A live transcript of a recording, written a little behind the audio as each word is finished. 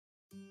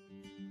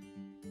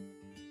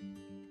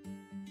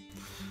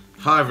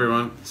Hi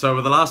everyone. So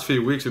over the last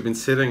few weeks we've been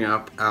setting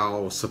up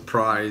our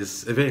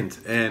surprise event,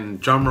 and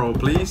drumroll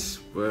please,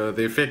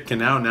 the effect can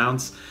now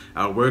announce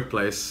our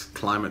workplace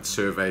climate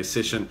survey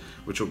session,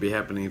 which will be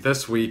happening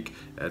this week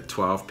at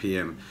 12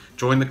 p.m.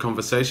 Join the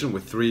conversation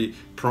with three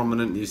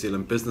prominent New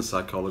Zealand business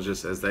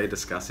psychologists as they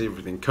discuss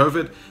everything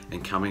COVID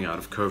and coming out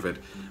of COVID.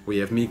 We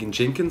have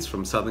Jenkins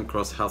from Southern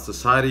Cross Health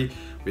Society,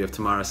 we have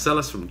Tamara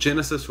Sallis from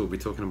Genesis, who will be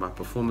talking about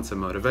performance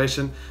and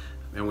motivation,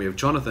 and we have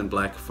Jonathan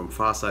Black from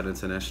Farsight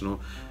Ltd,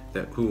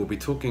 who will be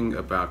talking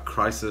about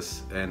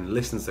crisis and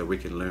lessons that we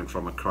can learn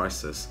from a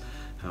crisis.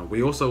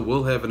 We also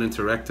will have an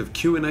interactive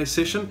Q&A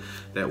session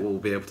that will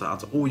be able to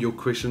answer all your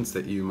questions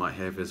that you might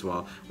have as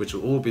well, which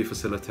will all be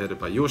facilitated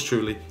by yours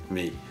truly,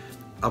 me.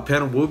 Our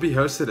panel will be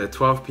hosted at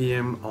 12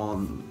 p.m.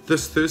 on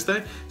this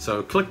Thursday,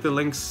 so click the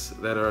links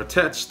that are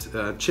attached,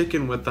 check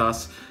in with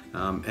us,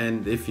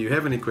 and if you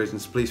have any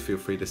questions, please feel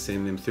free to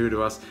send them through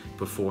to us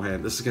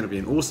beforehand. This is going to be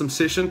an awesome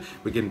session.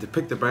 We're getting to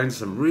pick the brains of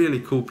some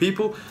really cool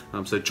people,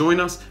 so join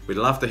us. We'd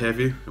love to have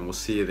you, and we'll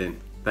see you then.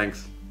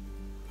 Thanks.